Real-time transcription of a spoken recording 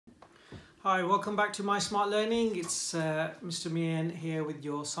Hi, welcome back to My Smart Learning. It's Mr. Mian here with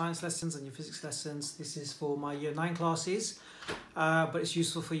your science lessons and your physics lessons. This is for my year 9 classes, but it's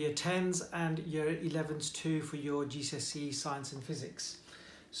useful for year 10s and year 11s too for your GCSE Science and Physics.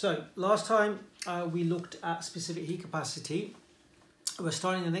 So last time we looked at specific heat capacity. We're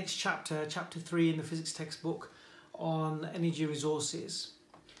starting the next chapter, chapter 3 in the physics textbook on energy resources.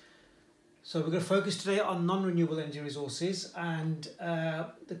 So we're going to focus today on non-renewable energy resources, and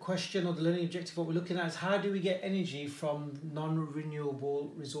the question or the learning objective what we're looking at is how do we get energy from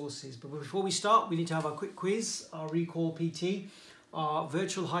non-renewable resources. But before we start, we need to have a quick quiz, our recall PT, our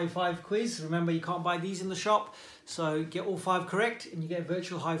virtual high five quiz. Remember, you can't buy these in the shop, so get all 5 correct and you get a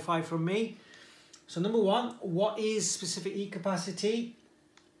virtual high five from me. So number 1, what is specific heat capacity?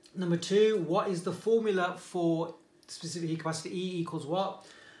 Number 2, what is the formula for specific heat capacity? E equals what?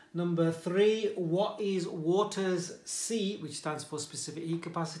 Number 3, what is water's C, which stands for specific heat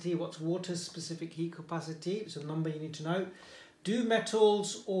capacity? What's water's specific heat capacity? It's a number you need to know. Do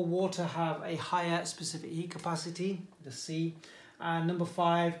metals or water have a higher specific heat capacity? The C. And number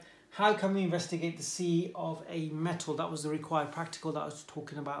 5, how can we investigate the C of a metal? That was the required practical that I was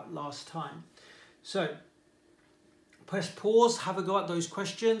talking about last time. So press pause, have a go at those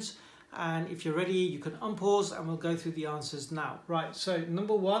questions. And if you're ready, you can unpause and we'll go through the answers now. Right, so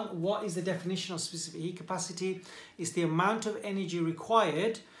number 1, what is the definition of specific heat capacity? It's the amount of energy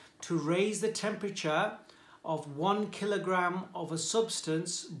required to raise the temperature of 1 kilogram of a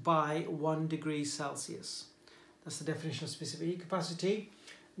substance by 1 degree Celsius. That's the definition of specific heat capacity.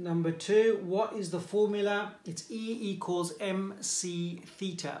 Number 2, what is the formula? It's E equals mc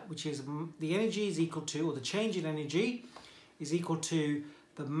theta, which is the energy is equal to, or the change in energy is equal to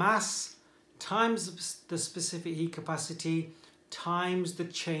the mass times the specific heat capacity times the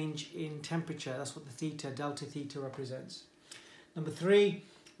change in temperature. That's what the theta, delta theta represents. Number 3,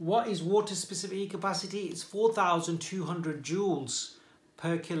 what is water specific heat capacity? It's 4,200 joules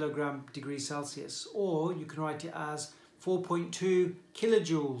per kilogram degree Celsius, or you can write it as 4.2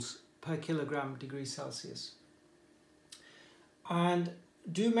 kilojoules per kilogram degree Celsius. And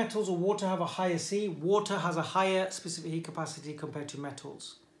do metals or water have a higher C? Water has a higher specific heat capacity compared to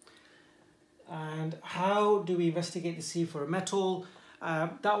metals. And how do we investigate the C for a metal?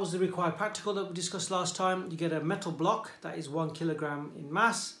 That was the required practical that we discussed last time. You get a metal block that is 1 kilogram in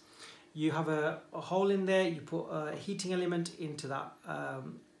mass. You have a hole in there. You put a heating element into that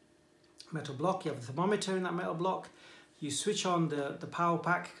metal block. You have a thermometer in that metal block. You switch on the power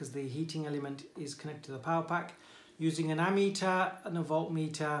pack because the heating element is connected to the power pack. Using an ammeter and a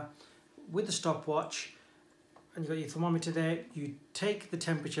voltmeter with a stopwatch, and you've got your thermometer there, you take the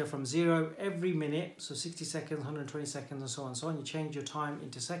temperature from 0 every minute, so 60 seconds, 120 seconds, and so on and so on. You change your time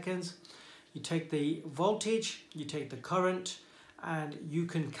into seconds. You take the voltage, you take the current, and you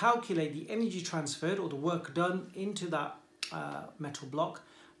can calculate the energy transferred or the work done into that metal block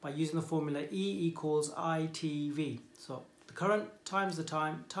by using the formula E equals ITV. So the current times the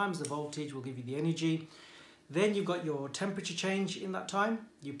time times the voltage will give you the energy. Then you've got your temperature change in that time.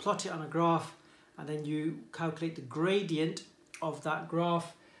 You plot it on a graph and then you calculate the gradient of that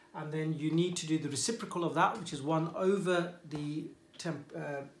graph, and then you need to do the reciprocal of that, which is 1 over the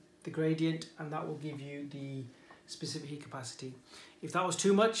gradient, and that will give you the specific heat capacity. If that was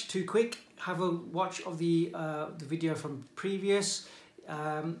too much, too quick, have a watch of the video from previous,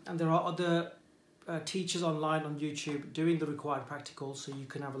 and there are other teachers online on YouTube doing the required practical, so you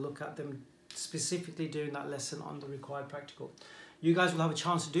can have a look at them specifically doing that lesson on the required practical. You guys will have a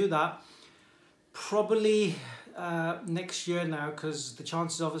chance to do that probably next year now, because the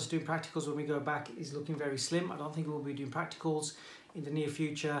chances of us doing practicals when we go back is looking very slim. I don't think we'll be doing practicals in the near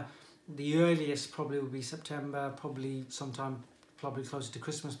future. The earliest probably will be September, probably sometime closer to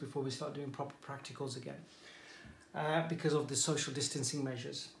Christmas before we start doing proper practicals again, because of the social distancing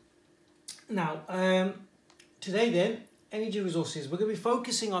measures. Now today then, energy resources. We're going to be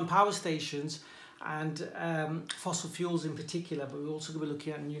focusing on power stations and fossil fuels in particular, but we're also going to be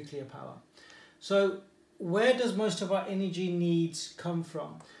looking at nuclear power. So where does most of our energy needs come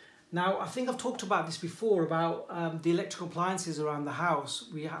from? Now, I think I've talked about this before, about the electrical appliances around the house.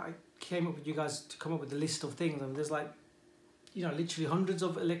 I came up with you guys to come up with a list of things, and there's like, you know, literally hundreds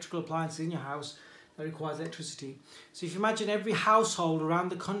of electrical appliances in your house that requires electricity. So if you imagine every household around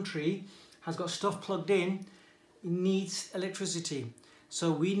the country has got stuff plugged in, it needs electricity.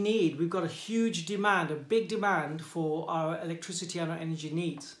 So we've got a huge demand, a big demand for our electricity and our energy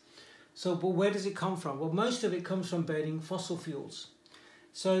needs. So, but where does it come from? Well, most of it comes from burning fossil fuels.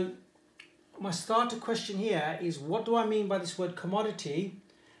 So my starter question here is, what do I mean by this word commodity,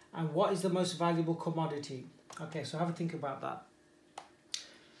 and what is the most valuable commodity? Okay, so have a think about that.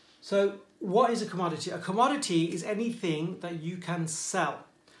 So what is a commodity? A commodity is anything that you can sell.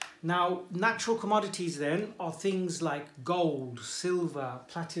 Now, natural commodities then are things like gold, silver,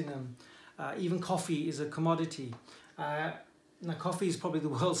 platinum, even coffee is a commodity. Now, coffee is probably the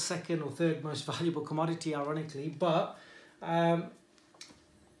world's second or third most valuable commodity, ironically, but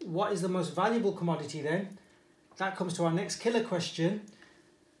what is the most valuable commodity then? That comes to our next killer question.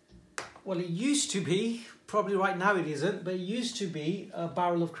 Well, it used to be, probably right now it isn't, but it used to be a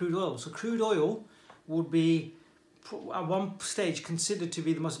barrel of crude oil. So crude oil would be at one stage considered to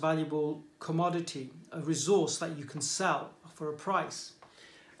be the most valuable commodity, a resource that you can sell for a price,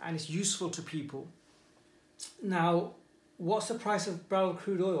 and it's useful to people. Now, what's the price of a barrel of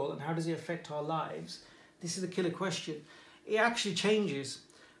crude oil and how does it affect our lives? This is the killer question. It actually changes.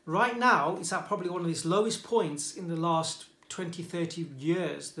 Right now, it's at probably one of its lowest points in the last 20, 30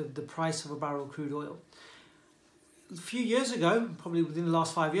 years, the price of a barrel of crude oil. A few years ago, probably within the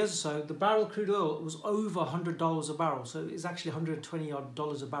last 5 years or so, the barrel of crude oil was over $100 a barrel. So it's actually $120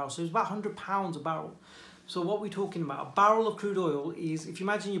 odd a barrel. So it's about £100 a barrel. So what we're talking about, a barrel of crude oil is, if you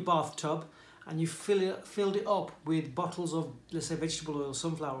imagine your bathtub and you filled it up with bottles of, let's say, vegetable oil,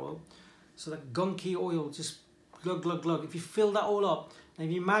 sunflower oil, so that gunky oil, just glug, glug, glug. If you fill that all up, and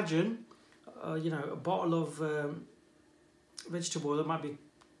if you imagine, a bottle of vegetable oil, that might be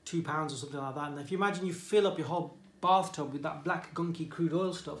 £2 or something like that. And if you imagine you fill up your whole bathtub with that black gunky crude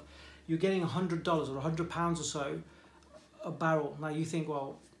oil stuff, you're getting $100 or £100 or so a barrel. Now you think,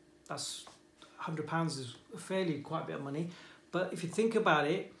 well, that's £100 is fairly quite a bit of money. But if you think about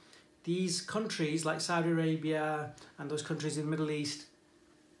it, these countries like Saudi Arabia and those countries in the Middle East,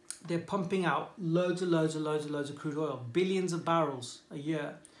 they're pumping out loads of crude oil, billions of barrels a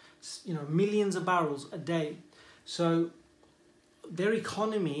year, millions of barrels a day. So their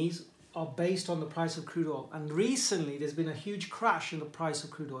economies are based on the price of crude oil. And recently there's been a huge crash in the price of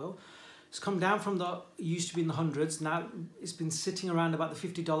crude oil. It's come down from it used to be in the hundreds. Now it's been sitting around about the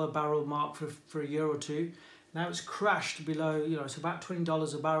 $50 barrel mark for a year or two. Now it's crashed below, it's about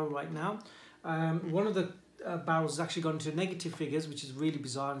 $20 a barrel right now. One of the barrels has actually gone into negative figures, which is really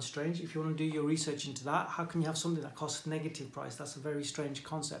bizarre and strange. If you want to do your research into that, how can you have something that costs negative price? That's a very strange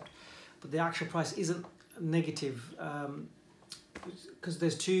concept. But the actual price isn't negative, because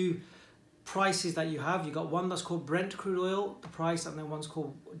there's two prices that you have. You've got one that's called Brent crude oil, the price, and then one's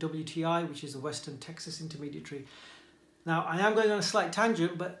called WTI, which is the Western Texas Intermediary. Now, I am going on a slight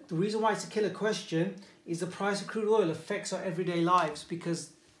tangent, but the reason why it's a killer question is the price of crude oil affects our everyday lives,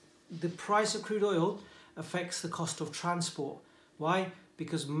 because the price of crude oil affects the cost of transport. Why?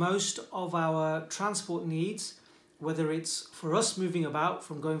 Because most of our transport needs, whether it's for us moving about,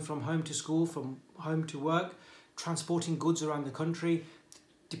 from going from home to school, from home to work, transporting goods around the country,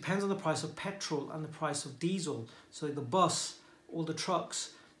 depends on the price of petrol and the price of diesel. So the bus, all the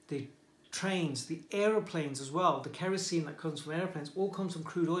trucks, the trains, the aeroplanes as well, the kerosene that comes from airplanes, all comes from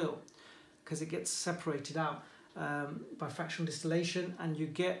crude oil, because it gets separated out by fractional distillation, and you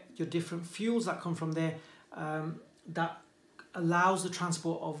get your different fuels that come from there that allows the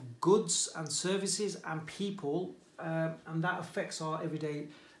transport of goods and services and people, and that affects our everyday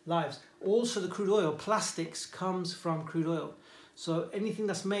lives. Also, the crude oil, plastics, comes from crude oil. So anything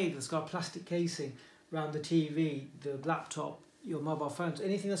that's made that's got a plastic casing around the TV, the laptop, your mobile phones,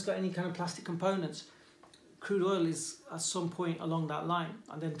 anything that's got any kind of plastic components, crude oil is at some point along that line.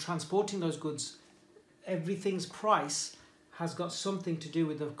 And then transporting those goods, everything's price has got something to do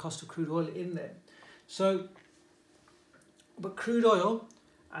with the cost of crude oil in there. So, but crude oil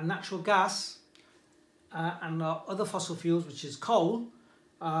and natural gas and other fossil fuels, which is coal,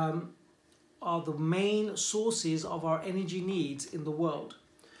 are the main sources of our energy needs in the world.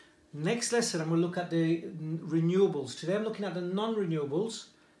 Next lesson, I'm going to look at the renewables. Today I'm looking at the non-renewables,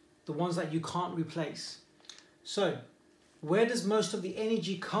 the ones that you can't replace. So, where does most of the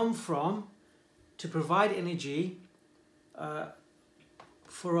energy come from to provide energy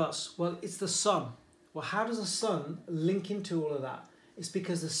for us? Well, it's the sun. Well, how does the sun link into all of that? It's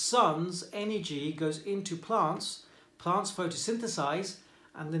because the sun's energy goes into plants, plants photosynthesize,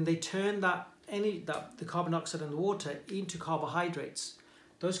 and then they turn the carbon dioxide and the water into carbohydrates.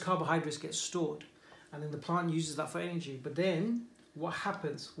 Those carbohydrates get stored, and then the plant uses that for energy. But then what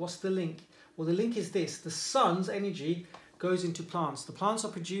happens? What's the link? Well, the link is this: the sun's energy goes into plants. The plants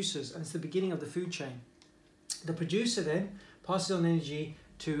are producers, and it's the beginning of the food chain. The producer then passes on energy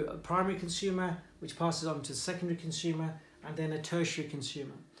to a primary consumer, which passes on to the secondary consumer, and then a tertiary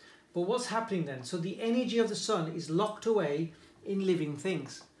consumer. But what's happening then? So the energy of the sun is locked away in living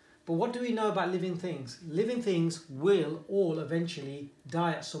things. But what do we know about living things? Living things will all eventually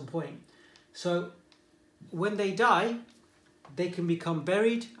die at some point. So when they die, they can become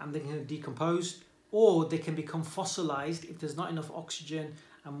buried and they can decompose, or they can become fossilized. If there's not enough oxygen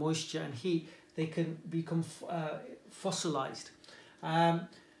and moisture and heat, they can become fossilized.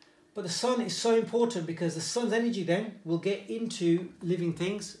 But the sun is so important because the sun's energy then will get into living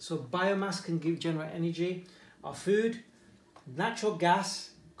things. So biomass can generate energy. Our food, natural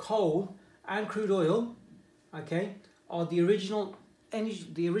gas, coal and crude oil, okay, are the original energy.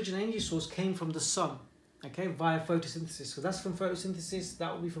 The original energy source came from the sun, okay, via photosynthesis. So that's from photosynthesis,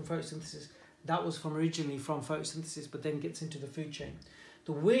 that will be from photosynthesis. That was from originally from photosynthesis, but then gets into the food chain.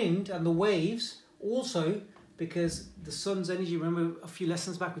 The wind and the waves also, because the sun's energy, remember a few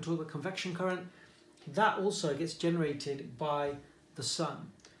lessons back we talked about convection current, that also gets generated by the sun.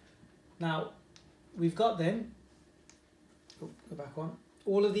 Now, we've got then, go back on,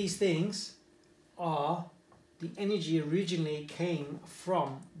 all of these things are, the energy originally came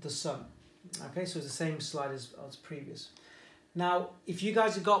from the sun. Okay, so it's the same slide as previous. Now, if you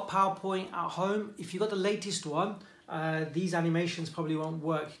guys have got PowerPoint at home, if you've got the latest one, these animations probably won't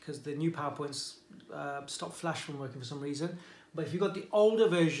work because the new PowerPoints stopped Flash from working for some reason. But if you've got the older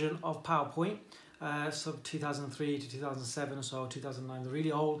version of PowerPoint, so 2003 to 2007 or so, 2009, the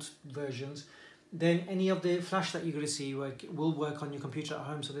really old versions, then any of the Flash that you're going to see will work on your computer at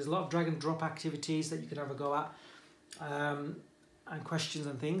home. So there's a lot of drag and drop activities that you can have a go at, and questions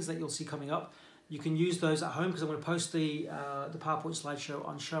and things that you'll see coming up. You can use those at home because I'm going to post the PowerPoint slideshow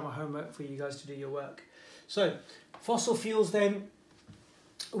on Show My Homework for you guys to do your work. So fossil fuels then,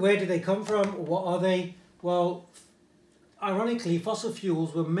 where do they come from? What are they? Well, ironically, fossil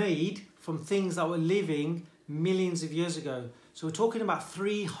fuels were made from things that were living millions of years ago. So we're talking about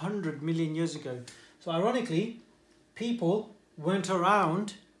 300 million years ago. So ironically, people weren't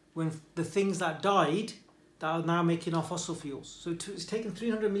around when the things that died that are now making our fossil fuels. So it's taken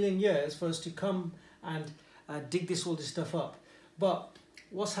 300 million years for us to come and dig all this stuff up. But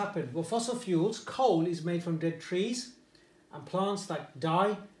what's happened? Well, fossil fuels, coal is made from dead trees and plants that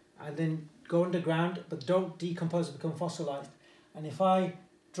die and then go underground but don't decompose and become fossilized. And if I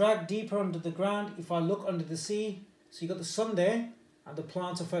drag deeper under the ground, if I look under the sea, so you've got the sun there and the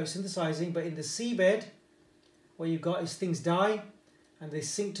plants are photosynthesizing, but in the seabed, what you've got is things die and they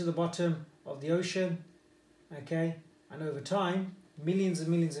sink to the bottom of the ocean, okay? And over time, millions and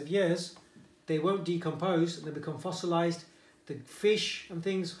millions of years, they won't decompose and they become fossilized. The fish and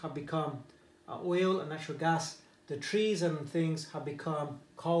things have become oil and natural gas. The trees and things have become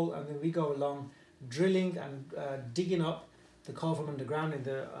coal, and then we go along drilling and digging up the coal from underground in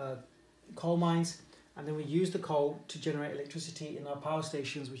the coal mines, and then we use the coal to generate electricity in our power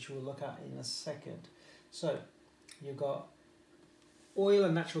stations, which we'll look at in a second. So you've got oil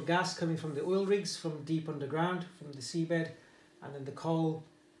and natural gas coming from the oil rigs from deep underground, from the seabed, and then the coal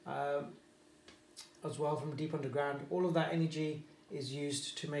as well from deep underground. All of that energy is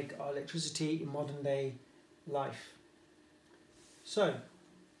used to make our electricity in modern day life. So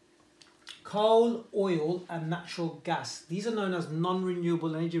coal, oil and natural gas, these are known as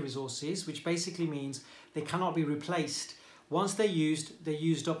non-renewable energy resources, which basically means they cannot be replaced. Once they're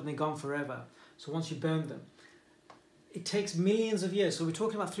used up and they're gone forever. So once you burn them, it takes millions of years. So we're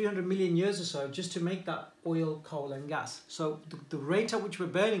talking about 300 million years or so just to make that oil, coal and gas. So the rate at which we're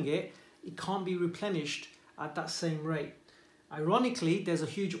burning it, it can't be replenished at that same rate. Ironically, there's a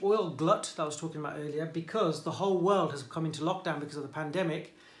huge oil glut that I was talking about earlier because the whole world has come into lockdown because of the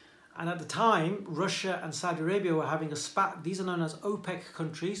pandemic. And at the time, Russia and Saudi Arabia were having a spat. These are known as OPEC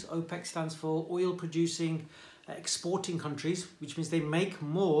countries. OPEC stands for oil producing, exporting countries, which means they make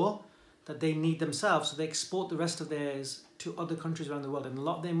more that they need themselves. So they export the rest of theirs to other countries around the world. And a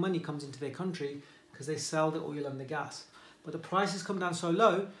lot of their money comes into their country because they sell the oil and the gas. But the prices come down so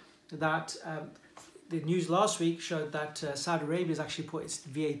low that the news last week showed that Saudi Arabia has actually put its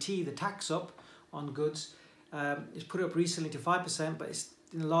VAT, the tax, up on goods. It's put it up recently to 5%, but it's,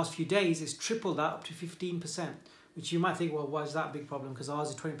 in the last few days, it's tripled that up to 15%, which you might think, well, why is that a big problem? Because ours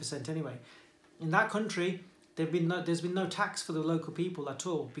is 20% anyway. In that country, there's been no tax for the local people at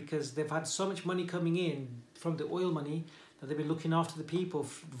all because they've had so much money coming in from the oil money that they've been looking after the people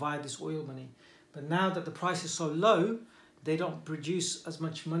via this oil money. But now that the price is so low, they don't produce as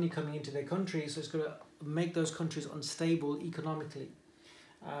much money coming into their country, so it's going to make those countries unstable economically,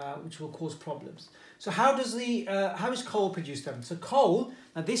 which will cause problems. So how is coal produced then? So coal,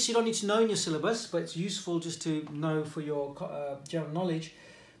 now this you don't need to know in your syllabus, but it's useful just to know for your general knowledge.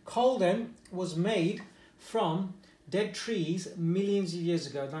 Coal then was made from dead trees millions of years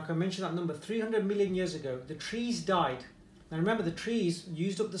ago. Now I mentioned that number, 300 million years ago. The trees died. Now remember, the trees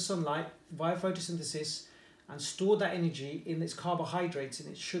used up the sunlight via photosynthesis and stored that energy in its carbohydrates,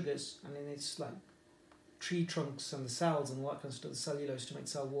 in its sugars, and in its tree trunks and the cells and all that kind of stuff, the cellulose to make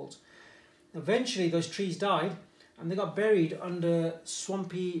cell walls. Eventually those trees died and they got buried under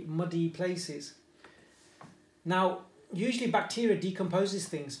swampy, muddy places. Now, usually bacteria decomposes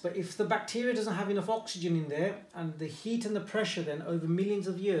things, but if the bacteria doesn't have enough oxygen in there, and the heat and the pressure then over millions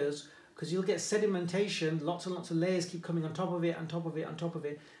of years, because you'll get sedimentation, lots and lots of layers keep coming on top of it, on top of it, on top of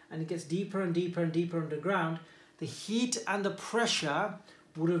it, and it gets deeper and deeper and deeper underground, the heat and the pressure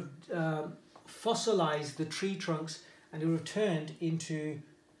would have fossilized the tree trunks and it would have turned into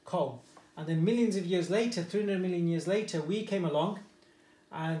coal. And then millions of years later, 300 million years later, we came along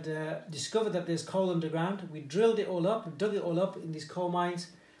and discovered that there's coal underground. We drilled it all up, dug it all up in these coal mines,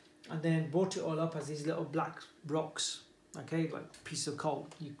 and then brought it all up as these little black rocks, okay, like pieces of coal.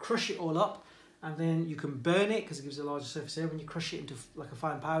 You crush it all up, and then you can burn it because it gives it a larger surface area. When you crush it into like a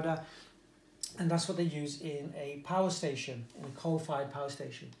fine powder, and that's what they use in a power station, in a coal-fired power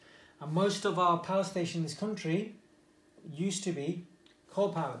station. And most of our power stations in this country used to be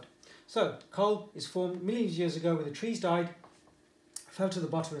coal-powered. So coal is formed millions of years ago where the trees died, fell to the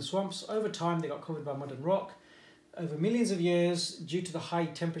bottom of the swamps. Over time they got covered by mud and rock. Over millions of years, due to the high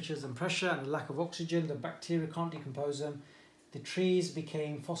temperatures and pressure and the lack of oxygen, the bacteria can't decompose them. The trees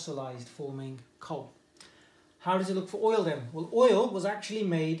became fossilized, forming coal. How does it look for oil then? Well, oil was actually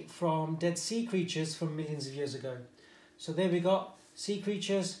made from dead sea creatures from millions of years ago. So there we got sea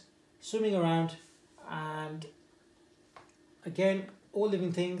creatures swimming around, and again, all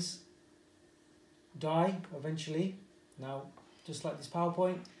living things die eventually. Now, just like this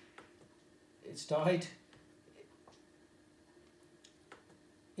PowerPoint, it's died.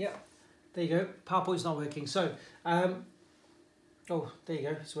 Yeah, there you go. PowerPoint's not working. So, oh, there you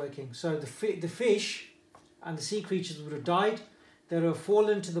go. It's working. So the fish and the sea creatures would have died. They would have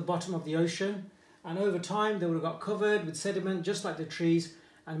fallen to the bottom of the ocean, and over time they would have got covered with sediment, just like the trees.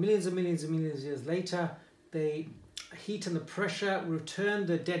 And millions and millions and millions of years later, the heat and the pressure would have turned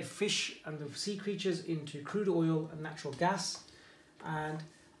the dead fish and the sea creatures into crude oil and natural gas. And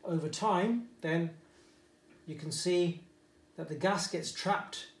over time, then you can see that the gas gets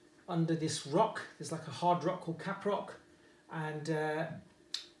trapped under this rock. There's like a hard rock called cap rock, and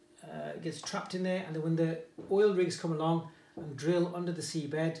it gets trapped in there. And then when the oil rigs come along and drill under the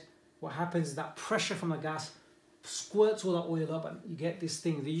seabed, what happens is that pressure from the gas squirts all that oil up, and you get this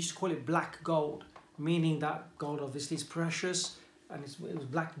thing. They used to call it black gold, meaning that gold obviously is precious, and it was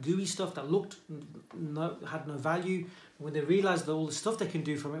black gooey stuff that looked had no value. When they realized all the stuff they can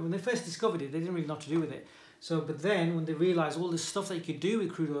do from it, when they first discovered it, they didn't really know what to do with it. So, but then when they realized all the stuff they could do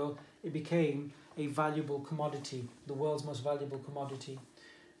with crude oil, it became a valuable commodity, the world's most valuable commodity.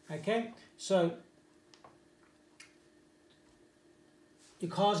 Okay, so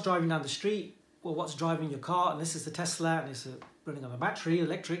your car's driving down the street. Well, what's driving your car, unless it's a Tesla and it's running on a battery,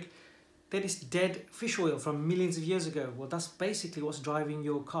 electric, then it's dead fish oil from millions of years ago. Well, that's basically what's driving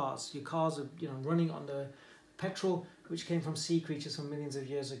your cars. Your cars are, running on the petrol, which came from sea creatures from millions of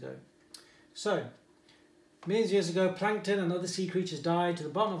years ago. So, millions of years ago, plankton and other sea creatures died to the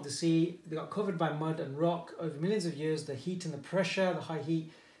bottom of the sea. They got covered by mud and rock. Over millions of years, the heat and the pressure, the high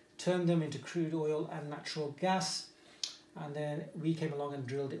heat, turned them into crude oil and natural gas. And then we came along and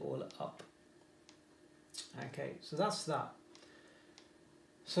drilled it all up. Okay, so that's that.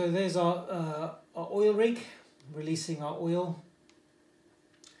 So there's our oil rig, releasing our oil.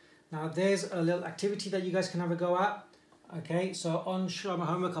 Now there's a little activity that you guys can have a go at. Okay, so on Show My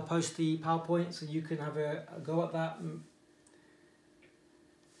Homework, I'll post the PowerPoint so you can have a go at that.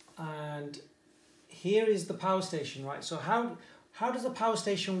 And here is the power station, right? So how does the power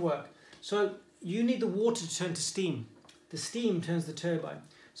station work? So you need the water to turn to steam. The steam turns the turbine.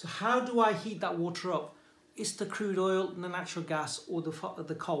 So how do I heat that water up? It's the crude oil and the natural gas or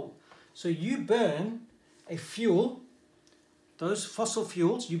the coal. So you burn a fuel, those fossil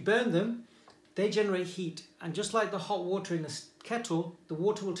fuels, you burn them, they generate heat. And just like the hot water in a kettle, the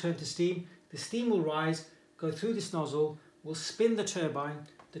water will turn to steam. The steam will rise, go through this nozzle, will spin the turbine.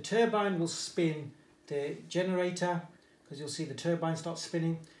 The turbine will spin the generator, because you'll see the turbine start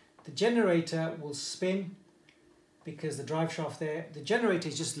spinning. The generator will spin because the drive shaft there. The generator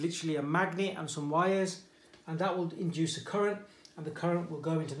is just literally a magnet and some wires, and that will induce a current, and the current will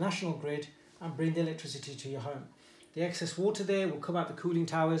go into the national grid and bring the electricity to your home. The excess water there will come out the cooling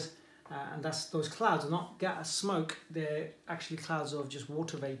towers, and those clouds are not gas smoke, they're actually clouds of just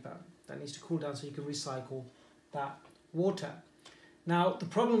water vapor that needs to cool down so you can recycle that water. Now the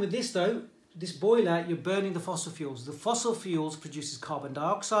problem with this though, this boiler, you're burning the fossil fuels. The fossil fuels produces carbon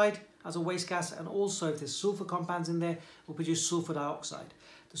dioxide as a waste gas, and also if there's sulfur compounds in there, will produce sulfur dioxide.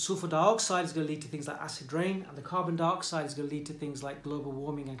 The sulfur dioxide is going to lead to things like acid rain, and the carbon dioxide is going to lead to things like global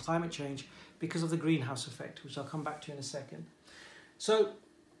warming and climate change because of the greenhouse effect, which I'll come back to in a second. So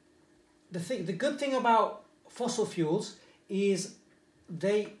the good thing about fossil fuels is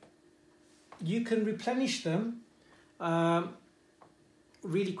you can replenish them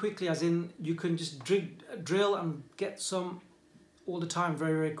really quickly, as in you can just drill and get some all the time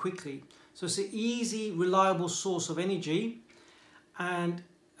very, very quickly. So it's an easy, reliable source of energy, and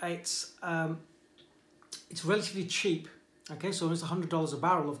it's relatively cheap. Okay, so it's $100 a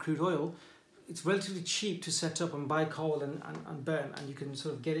barrel of crude oil. It's relatively cheap to set up and buy coal and burn, and you can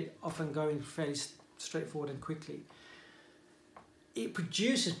sort of get it off and going fairly straightforward and quickly. It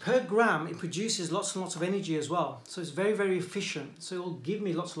produces, per gram, it produces lots and lots of energy as well. So it's very, very efficient. So it will give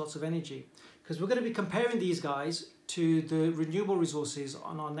me lots and lots of energy. Because we're going to be comparing these guys to the renewable resources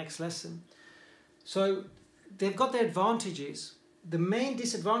on our next lesson. So they've got their advantages. The main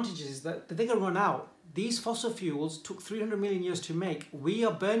disadvantage is that they're going to run out. These fossil fuels took 300 million years to make. We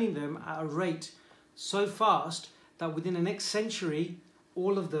are burning them at a rate so fast that within the next century,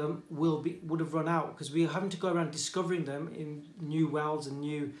 all of them would have run out, because we are having to go around discovering them in new wells and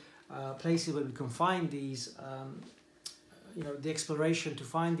new places where we can find these, the exploration to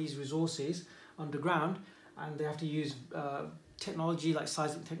find these resources underground, and they have to use technology like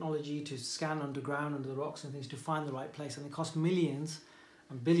seismic technology to scan underground under the rocks and things to find the right place, and it costs millions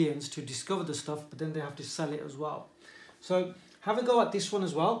and billions to discover the stuff, but then they have to sell it as well. So have a go at this one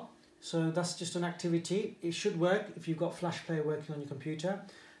as well. So that's just an activity. It should work if you've got Flash Player working on your computer.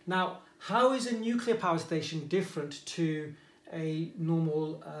 Now, how is a nuclear power station different to a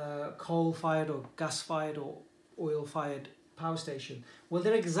normal coal-fired or gas-fired or oil-fired power station? Well,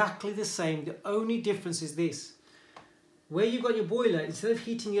 they're exactly the same. The only difference is this. Where you've got your boiler, instead of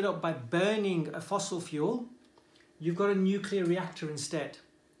heating it up by burning a fossil fuel, you've got a nuclear reactor instead.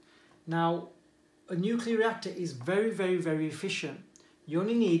 Now, a nuclear reactor is very, very, very efficient. You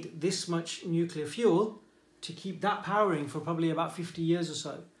only need this much nuclear fuel to keep that powering for probably about 50 years or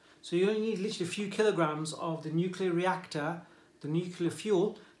so. So you only need literally a few kilograms of the nuclear reactor, the nuclear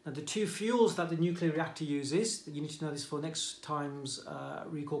fuel. Now the two fuels that the nuclear reactor uses, you need to know this for next time's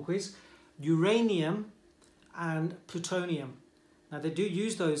recall quiz, uranium and plutonium. Now they do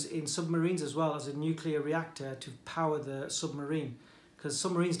use those in submarines as well as a nuclear reactor to power the submarine, because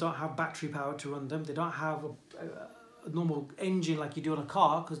submarines don't have battery power to run them. They don't have a normal engine like you do on a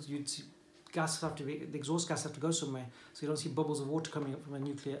car, because the exhaust gas have to go somewhere, so you don't see bubbles of water coming up from a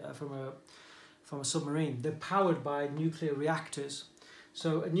nuclear from a submarine. They're powered by nuclear reactors.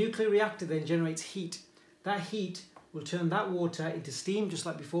 So a nuclear reactor then generates heat. That heat will turn that water into steam, just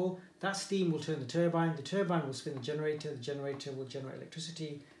like before. That steam will turn the turbine will spin the generator will generate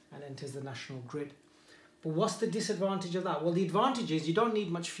electricity and enters the national grid. But what's the disadvantage of that? Well, the advantage is you don't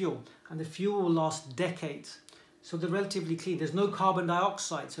need much fuel, and the fuel will last decades. So they're relatively clean. There's no carbon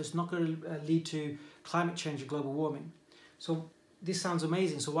dioxide, so it's not going to lead to climate change or global warming. So this sounds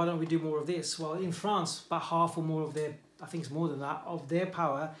amazing. So why don't we do more of this? Well, in France, about half or more of their, I think it's more than that, of their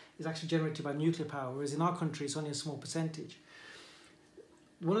power is actually generated by nuclear power, whereas in our country it's only a small percentage.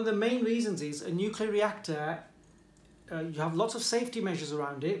 One of the main reasons is a nuclear reactor, you have lots of safety measures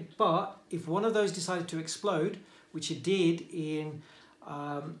around it, but if one of those decided to explode, which it did in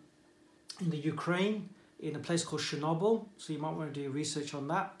the Ukraine, in a place called Chernobyl, so you might want to do research on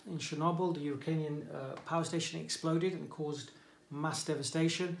that. In Chernobyl, the Ukrainian power station exploded and caused mass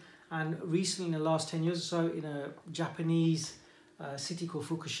devastation. And recently, in the last 10 years or so, in a Japanese city called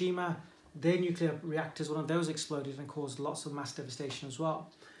Fukushima, their nuclear reactors, one of those exploded and caused lots of mass devastation as well.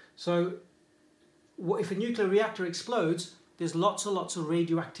 So if a nuclear reactor explodes, there's lots and lots of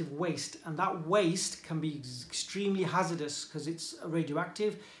radioactive waste, and that waste can be extremely hazardous because it's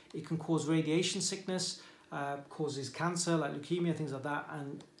radioactive. It can cause radiation sickness, causes cancer like leukemia, things like that,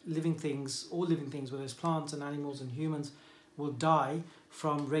 and living things, all living things, whether it's plants and animals and humans, will die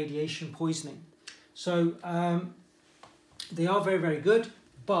from radiation poisoning. So they are very, very good,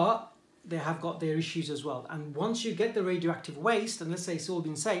 but they have got their issues as well. And once you get the radioactive waste, and let's say it's all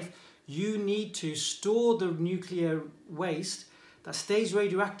been safe, you need to store the nuclear waste that stays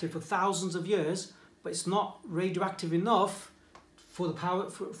radioactive for thousands of years, but it's not radioactive enough for the power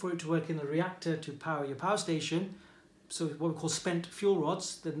for it to work in the reactor to power your power station. So what we call spent fuel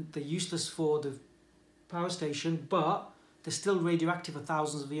rods, they're useless for the power station, but they're still radioactive for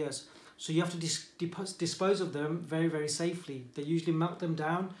thousands of years. So you have to dispose of them very, very safely. They usually melt them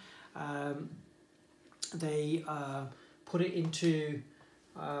down. They put it into,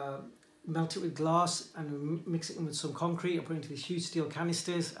 melt it with glass and mix it in with some concrete and put it into these huge steel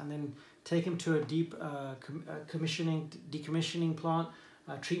canisters, and then take them to a deep decommissioning plant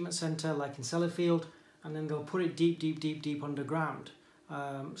treatment centre like in Sellafield, and then they'll put it deep underground.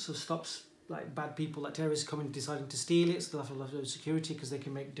 So stops like bad people, like terrorists coming deciding to steal it, so they'll have a lot of security because they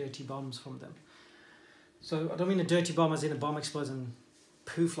can make dirty bombs from them. So I don't mean a dirty bomb as in a bomb explodes and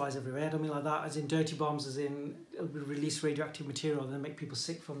poo flies everywhere. I don't mean like that, as in dirty bombs as in release radioactive material and then make people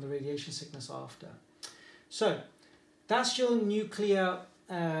sick from the radiation sickness after. So that's your nuclear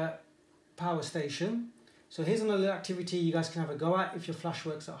power station. So here's another activity you guys can have a go at if your flash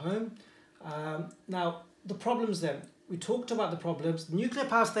works at home. Now the problems then. We talked about the problems. Nuclear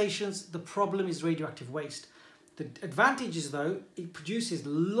power stations, the problem is radioactive waste. The advantage is though, it produces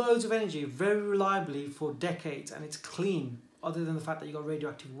loads of energy very reliably for decades and it's clean, other than the fact that you got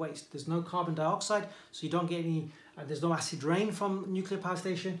radioactive waste. There's no carbon dioxide, so you don't get any, there's no acid rain from nuclear power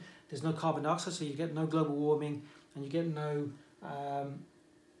station. There's no carbon dioxide, so you get no global warming and you get no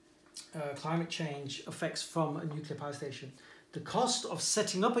climate change effects from a nuclear power station. The cost of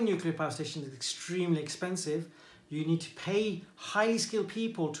setting up a nuclear power station is extremely expensive. You need to pay highly skilled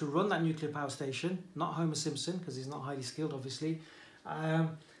people to run that nuclear power station, not Homer Simpson, because he's not highly skilled, obviously.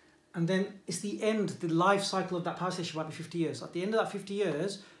 And then it's the end, the life cycle of that power station might be 50 years. At the end of that 50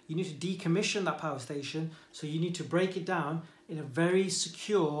 years, you need to decommission that power station, so you need to break it down in a very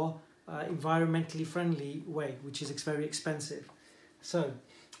secure, environmentally friendly way, which is very expensive. So,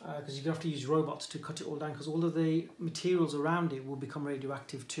 because you're going to have to use robots to cut it all down, because all of the materials around it will become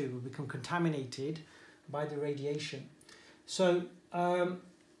radioactive too, will become contaminated by the radiation. So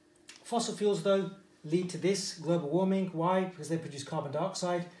fossil fuels though lead to this global warming. Why? Because they produce carbon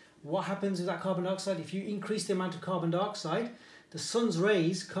dioxide. What happens with that carbon dioxide? If you increase the amount of carbon dioxide, the sun's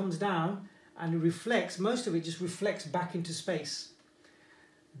rays comes down and it reflects, most of it just reflects back into space.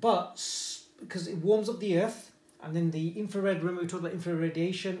 But because it warms up the earth, and then the infrared, remember we talked about infrared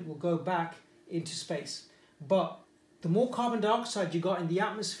radiation, will go back into space. But the more carbon dioxide you got in the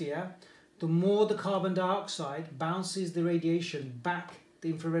atmosphere, the more the carbon dioxide bounces the radiation back, the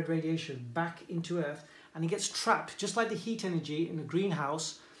infrared radiation, back into Earth, and it gets trapped, just like the heat energy in a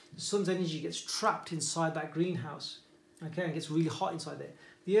greenhouse. The sun's energy gets trapped inside that greenhouse, okay, and gets really hot inside there.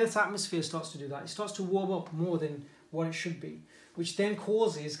 The Earth's atmosphere starts to do that. It starts to warm up more than what it should be, which then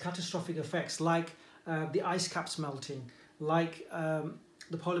causes catastrophic effects like the ice caps melting, like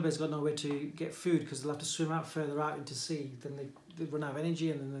the polar bears got nowhere to get food because they'll have to swim out further out into sea. Then they run out of energy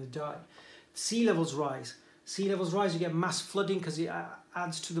and then they die. Sea levels rise. Sea levels rise, you get mass flooding because it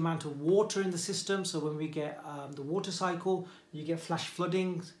adds to the amount of water in the system. So when we get the water cycle, you get flash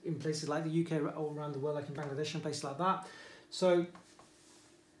flooding in places like the UK, all around the world, like in Bangladesh and places like that. So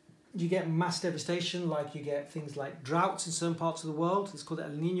you get mass devastation, like you get things like droughts in certain parts of the world. It's called the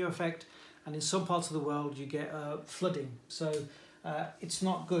El Nino effect. And in some parts of the world, you get flooding. So it's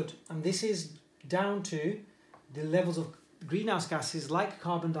not good. And this is down to the levels of greenhouse gases like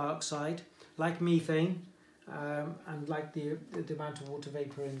carbon dioxide, like methane, and like the amount of water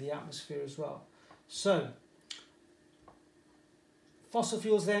vapor in the atmosphere as well. So fossil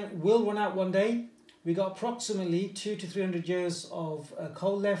fuels then will run out one day. We got approximately 200 to 300 years of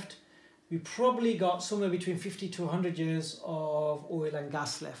coal left. We probably got somewhere between 50 to 100 years of oil and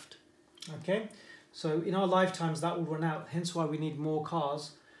gas left. Okay, so in our lifetimes that will run out, hence why we need more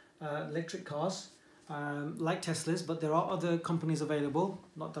cars, electric cars, like Teslas, but there are other companies available,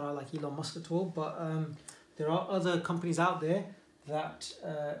 not that I like Elon Musk at all, but there are other companies out there that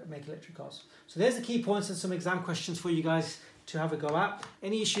make electric cars. So there's the key points and some exam questions for you guys to have a go at.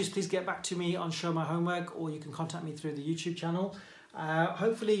 Any issues, please get back to me on Show My Homework, or you can contact me through the YouTube channel.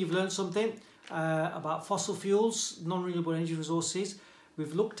 Hopefully you've learned something about fossil fuels, non-renewable energy resources.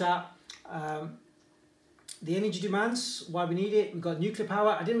 We've looked at the energy demands, why we need it. We've got nuclear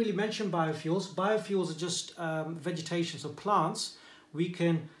power. I didn't really mention biofuels. Biofuels are just vegetation, so plants. We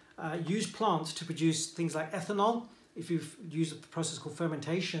can use plants to produce things like ethanol. If you've used a process called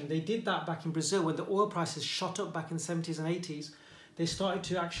fermentation, they did that back in Brazil when the oil prices shot up back in the 70s and 80s. They started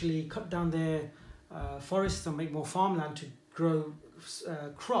to actually cut down their forests and make more farmland to grow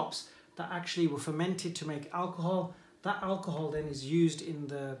crops that actually were fermented to make alcohol. That alcohol then is used in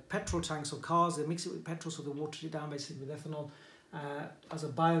the petrol tanks of cars. They mix it with petrol, so they water it down basically with ethanol as a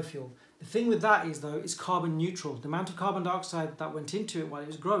biofuel. The thing with that is though, it's carbon neutral. The amount of carbon dioxide that went into it while it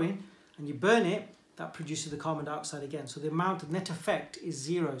was growing, and you burn it, that produces the carbon dioxide again. So the amount of net effect is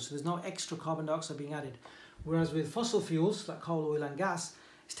zero. So there's no extra carbon dioxide being added. Whereas with fossil fuels like coal, oil and gas,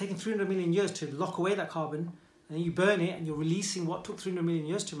 it's taken 300 million years to lock away that carbon, and then you burn it and you're releasing what took 300 million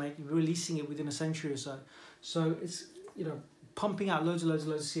years to make, you're releasing it within a century or so. So it's, you know, pumping out loads of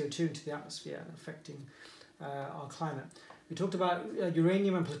CO2 into the atmosphere and affecting our climate. We talked about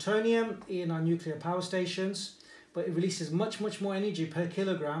uranium and plutonium in our nuclear power stations. but it releases much more energy per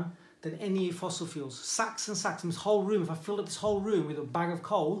kilogram than any fossil fuels. Sacks and sacks in this whole room. If I filled up this whole room with a bag of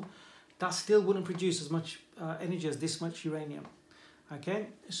coal, that still wouldn't produce as much energy as this much uranium. Okay,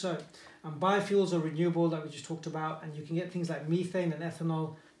 so biofuels are renewable, that we just talked about, and you can get things like methane and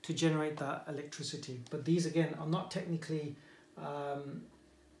ethanol to generate that electricity. But these again are not technically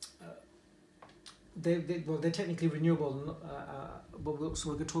they're technically renewable, so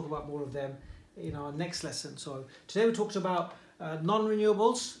we're going to talk about more of them in our next lesson. So today we talked about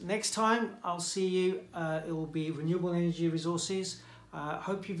non-renewables. Next time I'll see you, it will be renewable energy resources.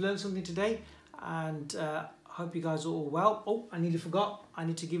 Hope you've learned something today, and hope you guys are all well. Oh, I nearly forgot. I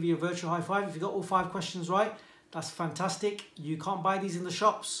need to give you a virtual high five. If you got all 5 questions right, that's fantastic. You can't buy these in the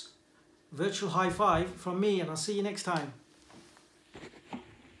shops. Virtual high five from me, and I'll see you next time.